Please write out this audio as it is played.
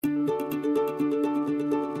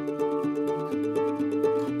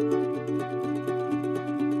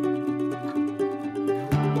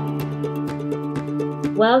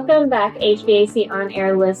Welcome back, HVAC On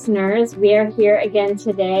Air listeners. We are here again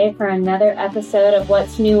today for another episode of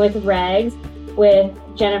What's New with Regs with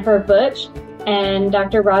Jennifer Butch and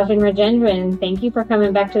Dr. Rajan Rajendran. Thank you for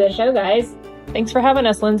coming back to the show, guys. Thanks for having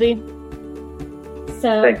us, Lindsay.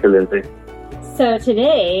 Thank you, Lindsay. So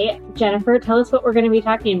today, Jennifer, tell us what we're going to be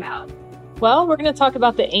talking about. Well, we're going to talk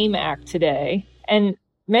about the AIM Act today. And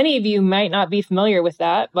many of you might not be familiar with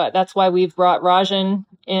that, but that's why we've brought Rajan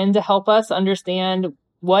in to help us understand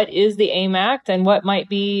what is the AIM Act and what might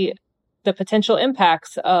be the potential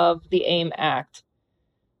impacts of the AIM Act.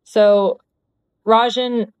 So,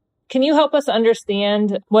 Rajan, can you help us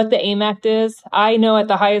understand what the AIM Act is? I know at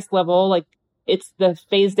the highest level, it's the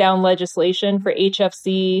phase down legislation for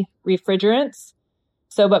HFC refrigerants.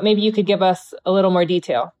 So, but maybe you could give us a little more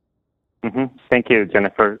detail. Thank you,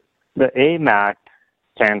 Jennifer. The AIM Act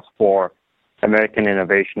stands for American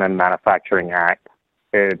Innovation and Manufacturing Act.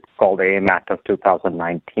 It's called the AIM Act of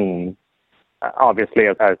 2019. Obviously,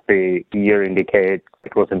 as the year indicates,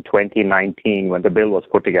 it was in 2019 when the bill was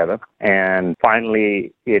put together. And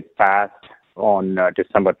finally, it passed on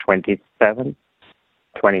December 27,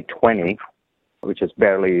 2020, which is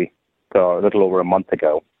barely a little over a month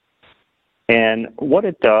ago. And what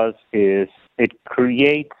it does is it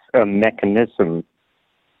creates a mechanism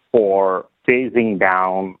for phasing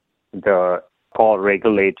down the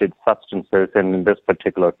regulated substances, and in this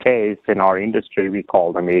particular case, in our industry, we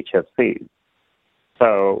call them HFCs.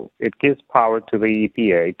 So it gives power to the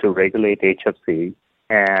EPA to regulate HFCs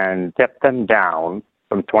and step them down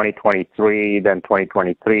from 2023, then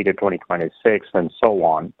 2023 to 2026, and so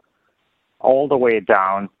on, all the way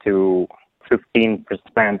down to 15%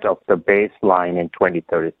 of the baseline in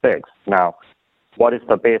 2036. Now, what is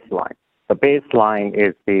the baseline? The baseline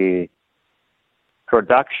is the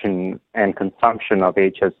production and consumption of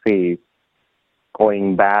HFCs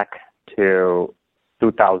going back to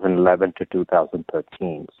 2011 to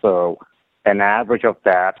 2013. So an average of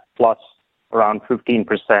that plus around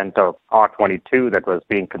 15% of R22 that was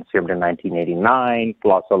being consumed in 1989,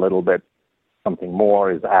 plus a little bit something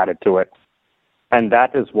more is added to it. And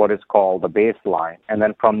that is what is called the baseline. And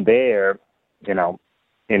then from there,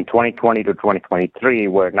 in 2020 to 2023,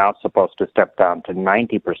 we're now supposed to step down to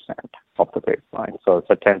 90% of the baseline. So it's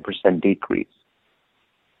a 10% decrease.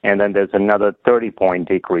 And then there's another 30-point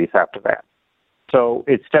decrease after that. So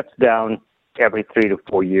it steps down every 3 to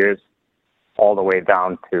 4 years, all the way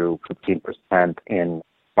down to 15% in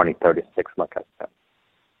 2036, like I said.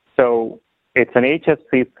 So it's an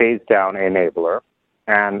HFC phase-down enabler,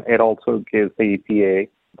 and it also gives the EPA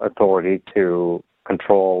authority to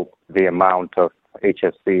control the amount of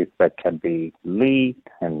HFCs that can be leaked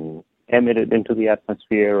and emitted into the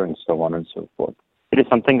atmosphere and so on and so forth. It is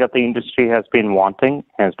something that the industry has been wanting,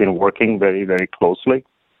 has been working very, very closely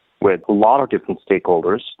with a lot of different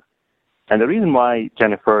stakeholders. And the reason why,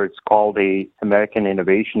 Jennifer, it's called the American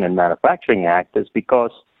Innovation and Manufacturing Act is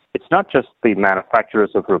because it's not just the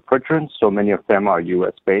manufacturers of refrigerants, so many of them are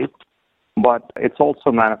U.S.-based, but it's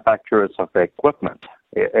also manufacturers of equipment,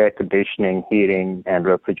 air conditioning, heating, and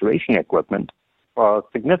refrigeration equipment. A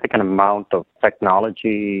significant amount of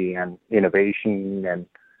technology and innovation and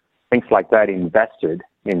things like that invested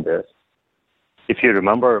in this. If you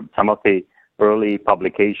remember some of the early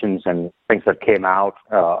publications and things that came out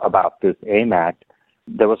about this AIM Act,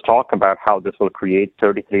 there was talk about how this will create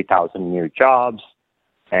 33,000 new jobs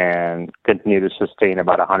and continue to sustain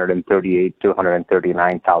about 138 to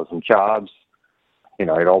 139,000 jobs.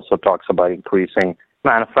 It also talks about increasing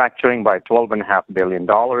manufacturing by $12.5 billion.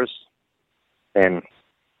 And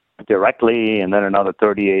directly, and then another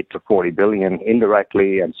 38 to 40 billion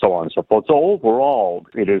indirectly, and so on and so forth. So overall,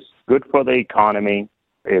 it is good for the economy,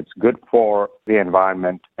 it's good for the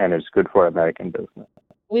environment, and it's good for American business.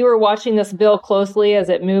 We were watching this bill closely as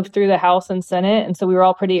it moved through the House and Senate, and so we were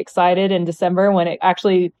all pretty excited in December when it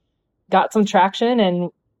actually got some traction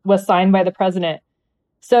and was signed by the president.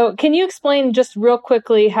 So can you explain just real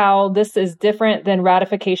quickly how this is different than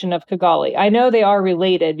ratification of Kigali? I know they are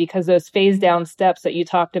related because those phase down steps that you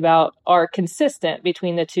talked about are consistent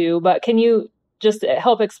between the two, but can you just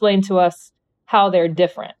help explain to us how they're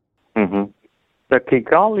different? The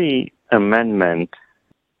Kigali Amendment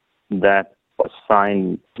that was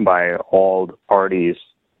signed by all the parties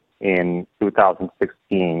in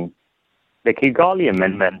 2016, the Kigali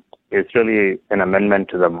Amendment is really an amendment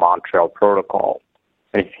to the Montreal Protocol.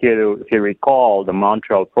 If you recall, the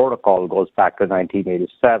Montreal Protocol goes back to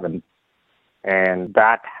 1987, and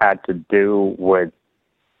that had to do with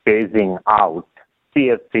phasing out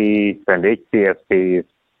CFCs and HCFCs.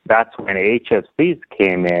 That's when HFCs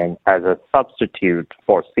came in as a substitute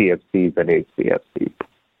for CFCs and HCFCs.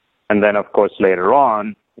 And then, of course, later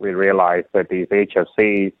on, we realized that these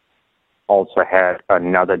HFCs also had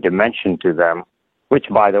another dimension to them, which,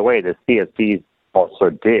 by the way, the CFCs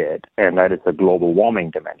also did, and that is a global warming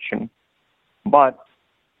dimension. But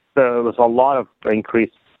there was a lot of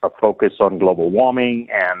increased focus on global warming,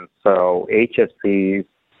 and so HFCs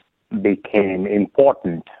became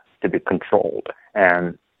important to be controlled.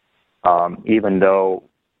 And even though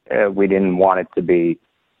we didn't want it to be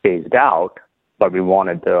phased out, but we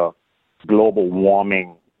wanted the global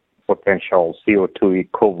warming potential CO2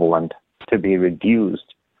 equivalent to be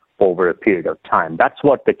reduced over a period of time. That's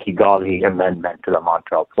what the Kigali Amendment to the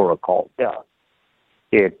Montreal Protocol does.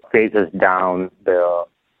 It phases down the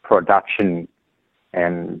production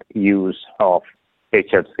and use of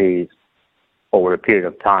HFCs over a period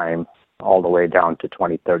of time, all the way down to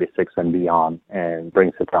 2036 and beyond, and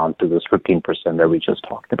brings it down to this 15% that we just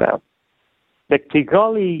talked about. The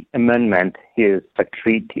Kigali Amendment is a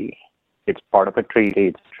treaty. It's part of a treaty.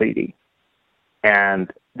 It's a treaty.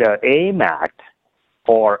 And the AIM Act,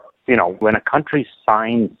 or, when a country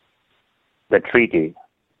signs the treaty,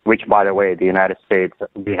 which, by the way, the United States,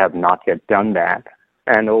 we have not yet done that,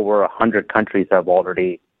 and over 100 countries have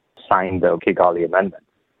already signed the Kigali Amendment.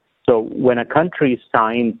 So when a country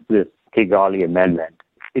signs this Kigali Amendment,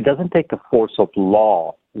 it doesn't take the force of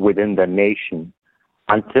law within the nation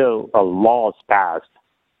until a law is passed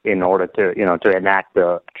in order to enact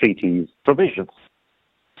the treaty's provisions.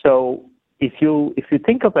 So if you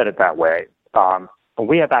think of it that way,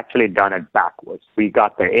 we have actually done it backwards. We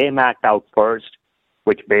got the AIM Act out first,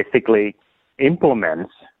 which basically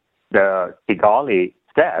implements the Kigali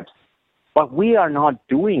steps, but we are not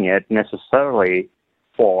doing it necessarily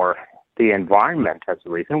for the environment as a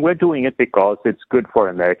reason. We're doing it because it's good for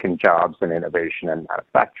American jobs and innovation and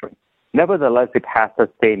manufacturing. Nevertheless, it has the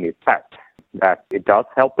same effect, that it does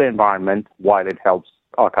help the environment while it helps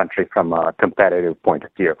our country from a competitive point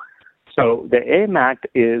of view. So the AIM Act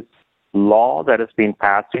is law that has been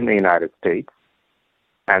passed in the United States,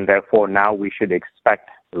 and therefore now we should expect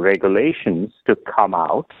regulations to come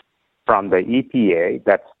out from the EPA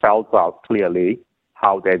that spells out clearly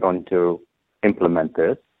how they're going to implement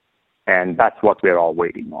this, and that's what we're all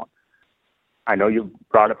waiting on. I know you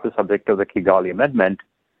brought up the subject of the Kigali Amendment.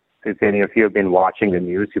 If any of you have been watching the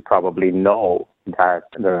news, you probably know that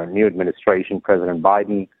the new administration, President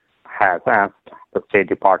Biden, has asked the State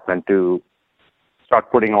Department to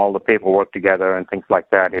start putting all the paperwork together and things like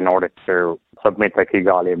that in order to submit the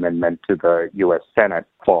Kigali Amendment to the U.S. Senate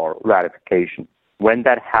for ratification. When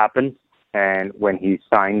that happens, and when he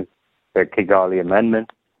signs the Kigali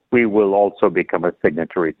Amendment, we will also become a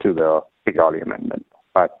signatory to the Kigali Amendment.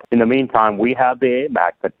 But in the meantime, we have the AIM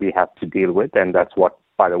Act that we have to deal with, and that's what,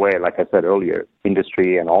 by the way, like I said earlier,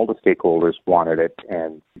 industry and all the stakeholders wanted it,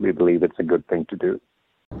 and we believe it's a good thing to do.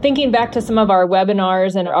 Thinking back to some of our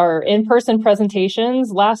webinars and our in-person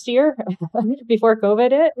presentations last year, before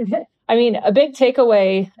COVID hit, I mean, a big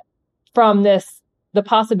takeaway from the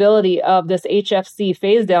possibility of this HFC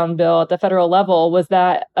phase-down bill at the federal level was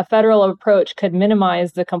that a federal approach could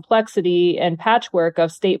minimize the complexity and patchwork of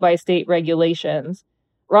state-by-state regulations.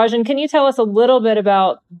 Rajan, can you tell us a little bit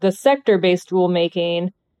about the sector-based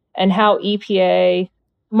rulemaking and how EPA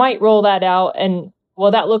might roll that out? And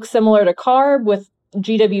will that look similar to CARB with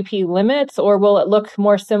GWP limits, or will it look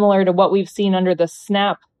more similar to what we've seen under the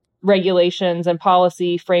SNAP regulations and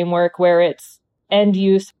policy framework, where it's end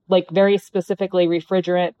use, like very specifically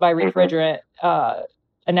refrigerant by refrigerant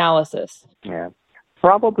analysis? Yeah,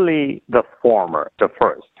 probably the former, the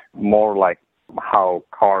first, more like how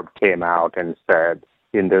CARB came out and said,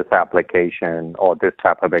 in this application or this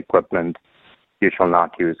type of equipment, you shall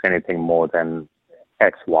not use anything more than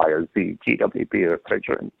X, Y, or Z GWP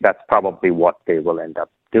refrigerant. That's probably what they will end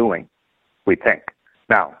up doing, we think.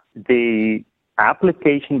 Now, the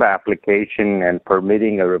application by application and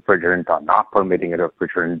permitting a refrigerant or not permitting a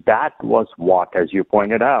refrigerant, that was what, as you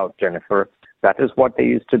pointed out, Jennifer, that is what they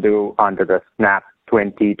used to do under the SNAP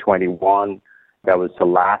 2021. That was the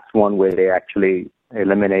last one where they actually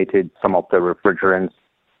eliminated some of the refrigerants.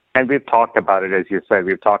 And we've talked about it, as you said,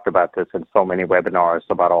 we've talked about this in so many webinars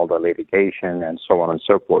about all the litigation and so on and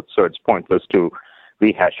so forth. So it's pointless to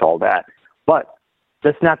rehash all that. But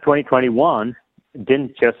the SNAP 2021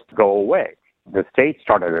 didn't just go away. The state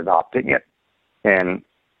started adopting it. And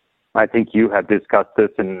I think you have discussed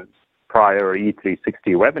this in prior E360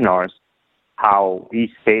 webinars, how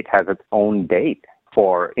each state has its own date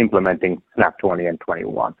for implementing SNAP 20 and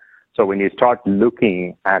 21. So when you start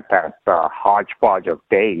looking at that hodgepodge of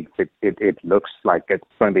dates, it looks like it's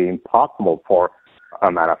going to be impossible for a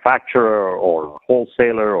manufacturer or a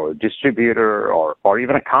wholesaler or a distributor or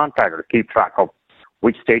even a contractor to keep track of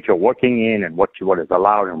which state you're working in and what is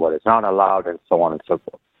allowed and what is not allowed and so on and so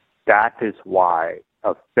forth. That is why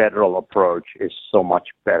a federal approach is so much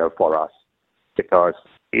better for us, because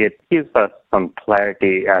it gives us some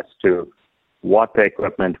clarity as to what the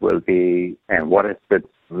equipment will be and what is the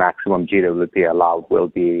maximum GWP allowed will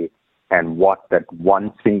be and what that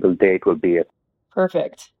one single date will be.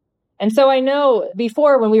 Perfect. And so I know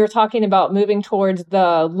before when we were talking about moving towards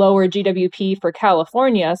the lower GWP for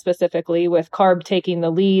California specifically, with CARB taking the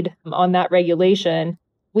lead on that regulation,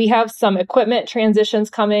 we have some equipment transitions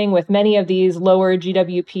coming with many of these lower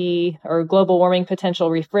GWP or global warming potential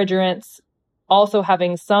refrigerants also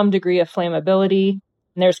having some degree of flammability.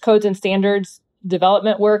 And there's codes and standards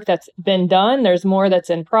development work that's been done. There's more that's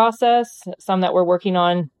in process, some that we're working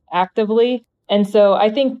on actively. And so I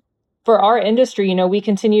think for our industry, we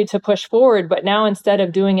continue to push forward, but now instead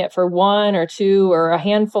of doing it for one or two or a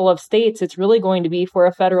handful of states, it's really going to be for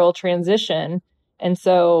a federal transition. And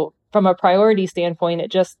so from a priority standpoint, it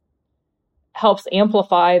just helps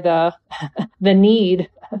amplify the the need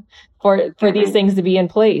for these things to be in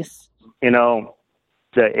place.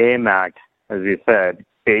 The AIM Act, as you said,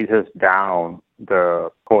 phases down the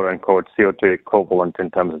quote-unquote CO2 equivalent in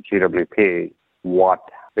terms of GWP, what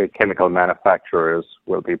the chemical manufacturers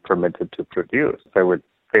will be permitted to produce. They would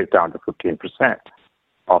phase down to 15%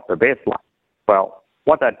 of the baseline. Well,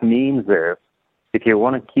 what that means is if you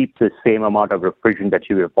want to keep the same amount of refrigerant that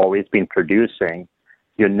you have always been producing,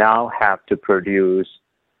 you now have to produce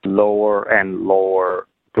lower and lower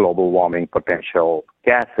global warming potential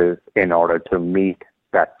gases in order to meet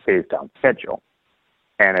that phase down schedule.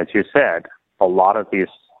 And as you said, a lot of these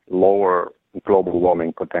lower global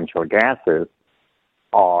warming potential gases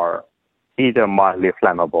are either mildly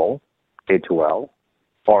flammable, A2L,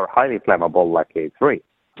 or highly flammable, like A3.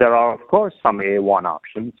 There are, of course, some A1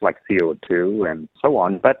 options, like CO2 and so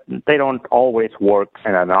on, but they don't always work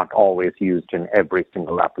and are not always used in every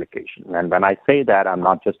single application. And when I say that, I'm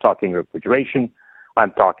not just talking refrigeration,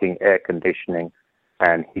 I'm talking air conditioning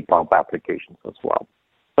and heat pump applications as well.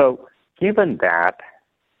 So given that,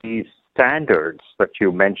 these standards that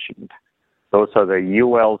you mentioned, those are the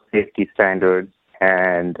UL safety standards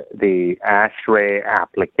and the ASHRAE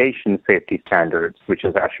application safety standards, which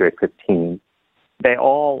is ASHRAE 15, they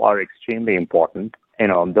all are extremely important.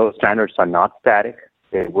 Those standards are not static.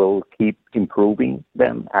 They will keep improving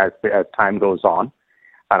them as time goes on.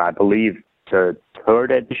 And I believe the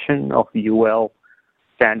third edition of UL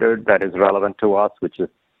standard that is relevant to us, which is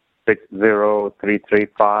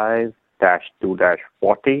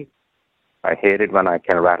 60335-2-40. I hate it when I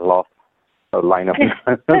can rattle off a line of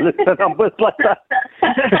numbers like that.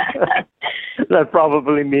 That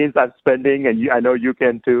probably means I'm spending, and I know you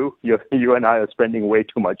can too, you and I are spending way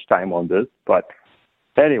too much time on this. But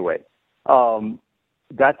anyway,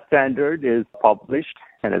 that standard is published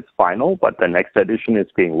and it's final, but the next edition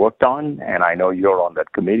is being worked on, and I know you're on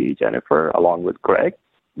that committee, Jennifer, along with Greg.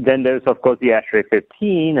 Then there's, of course, the ASHRAE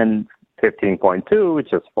 15 and 15.2,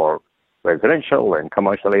 which is for residential and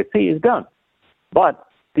commercial AC is done. But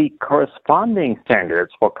the corresponding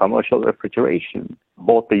standards for commercial refrigeration,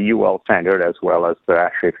 both the UL standard as well as the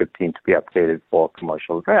ASHRAE 15 to be updated for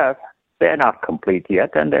commercial ref, they're not complete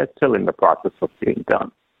yet, and they're still in the process of being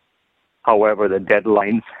done. However, the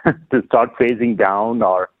deadlines to start phasing down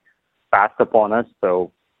are fast upon us.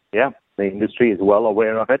 So, yeah, the industry is well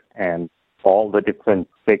aware of it, and all the different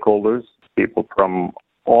stakeholders, people from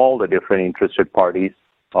all the different interested parties,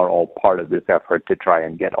 are all part of this effort to try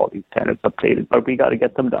and get all these standards updated, but we got to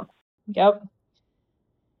get them done. Yep.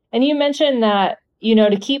 And you mentioned that,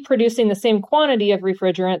 to keep producing the same quantity of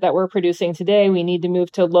refrigerant that we're producing today, we need to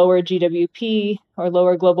move to lower GWP or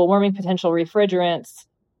lower global warming potential refrigerants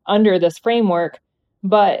under this framework.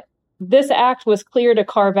 But this act was clear to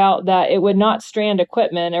carve out that it would not strand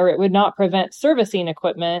equipment or it would not prevent servicing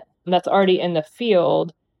equipment that's already in the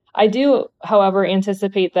field. I do, however,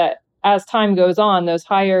 anticipate that as time goes on, those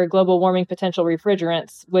higher global warming potential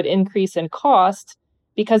refrigerants would increase in cost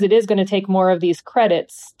because it is going to take more of these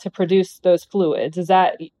credits to produce those fluids. Is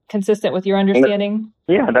that consistent with your understanding?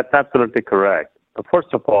 Yeah, that's absolutely correct.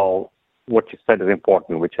 First of all, what you said is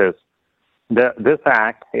important, which is this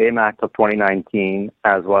Act, AIM Act of 2019,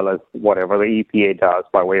 as well as whatever the EPA does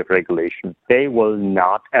by way of regulation, they will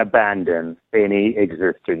not abandon any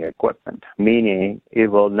existing equipment, meaning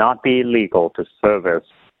it will not be illegal to service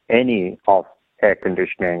any of air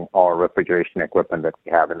conditioning or refrigeration equipment that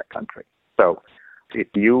we have in the country. So if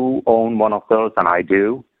you own one of those, and I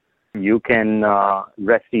do, you can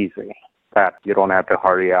rest easy that you don't have to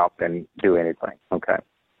hurry up and do anything, okay?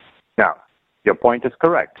 Now, your point is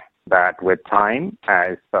correct, that with time,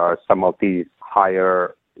 as some of these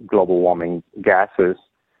higher global warming gases,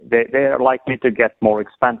 they are likely to get more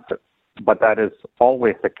expensive. But that is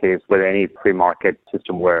always the case with any free market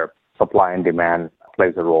system where supply and demand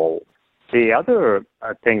plays a role. The other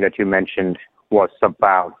thing that you mentioned was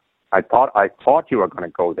about, I thought you were going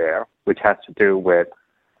to go there, which has to do with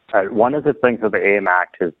one of the things that the AIM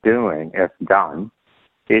Act is done,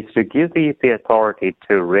 is to give the authority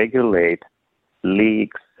to regulate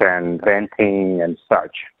leaks and venting and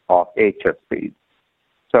such of HFCs.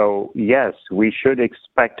 So yes, we should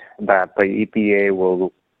expect that the EPA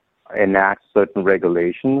will enact certain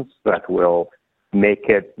regulations that will make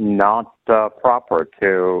it not proper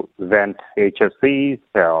to vent HFCs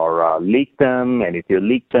or leak them. And if you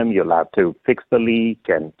leak them, you'll have to fix the leak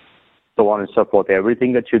and so on and so forth.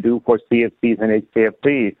 Everything that you do for CFCs and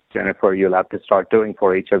HCFCs, Jennifer, you'll have to start doing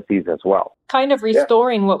for HFCs as well. Kind of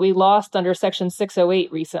restoring what we lost under Section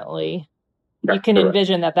 608 recently. That's you can correct.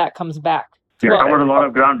 envision that comes back. We covered a lot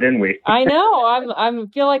of ground, didn't we? I know. I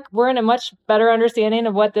feel like we're in a much better understanding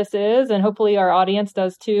of what this is, and hopefully our audience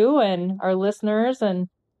does too, and our listeners. And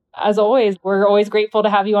as always, we're always grateful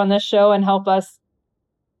to have you on this show and help us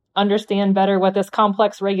understand better what this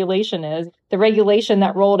complex regulation is. The regulation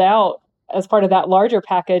that rolled out as part of that larger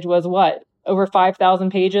package was what? Over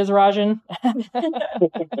 5,000 pages, Rajan?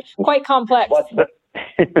 Quite complex.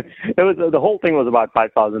 The whole thing was about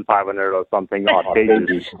 5,500 or something odd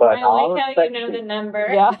pages. But I like how you know the number.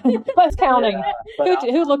 Yeah, that's counting.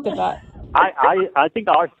 Who looked at that? I think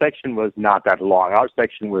our section was not that long. Our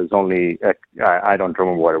section was only, I don't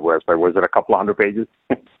remember what it was, but was it a couple of hundred pages?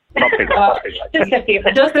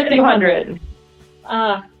 Just a few hundred.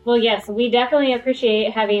 Well, yes, we definitely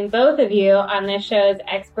appreciate having both of you on this show as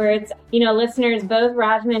experts. You know, listeners, both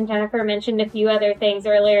Rajan and Jennifer mentioned a few other things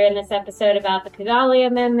earlier in this episode about the Kigali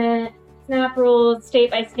Amendment, SNAP rules, state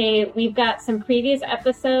by state. We've got some previous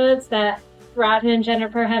episodes that Rajan and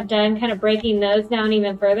Jennifer have done, kind of breaking those down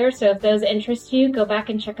even further. So if those interest you, go back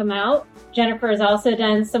and check them out. Jennifer has also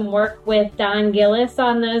done some work with Don Gillis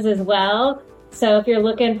on those as well. So if you're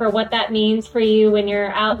looking for what that means for you when you're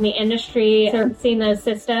out in the industry servicing those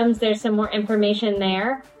systems, there's some more information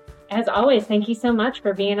there. As always, thank you so much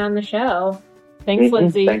for being on the show. Thanks,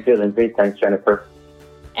 Lindsay. Thank you, Lindsay. Thanks, Jennifer.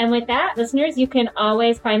 And with that, listeners, you can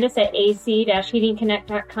always find us at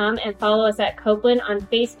ac-heatingconnect.com and follow us at Copeland on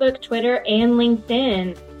Facebook, Twitter, and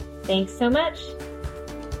LinkedIn. Thanks so much.